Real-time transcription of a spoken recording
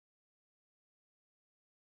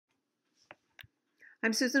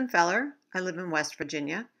I'm Susan Feller. I live in West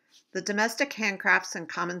Virginia. The domestic handcrafts and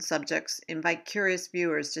common subjects invite curious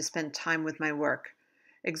viewers to spend time with my work,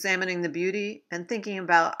 examining the beauty and thinking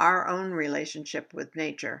about our own relationship with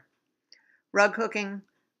nature. Rug hooking,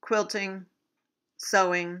 quilting,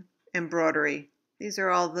 sewing, embroidery, these are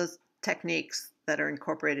all the techniques that are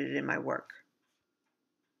incorporated in my work.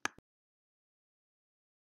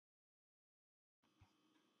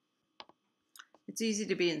 It's easy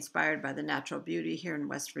to be inspired by the natural beauty here in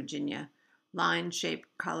West Virginia. Line, shape,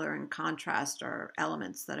 color, and contrast are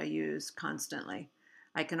elements that I use constantly.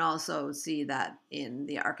 I can also see that in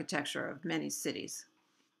the architecture of many cities.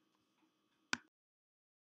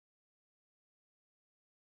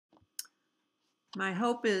 My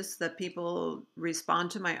hope is that people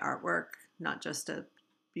respond to my artwork, not just a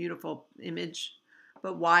beautiful image,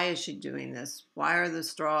 but why is she doing this? Why are the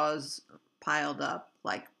straws piled up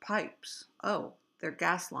like pipes? Oh, they're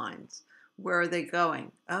gas lines. Where are they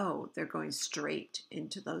going? Oh, they're going straight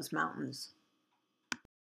into those mountains.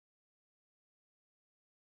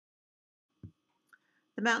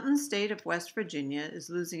 The mountain state of West Virginia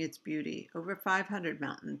is losing its beauty. Over 500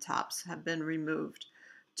 mountain tops have been removed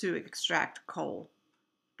to extract coal.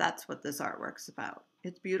 That's what this artwork's about.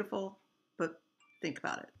 It's beautiful, but think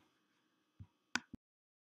about it.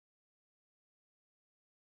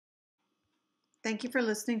 Thank you for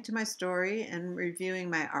listening to my story and reviewing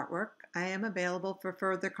my artwork. I am available for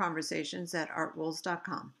further conversations at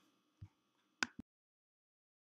artwolves.com.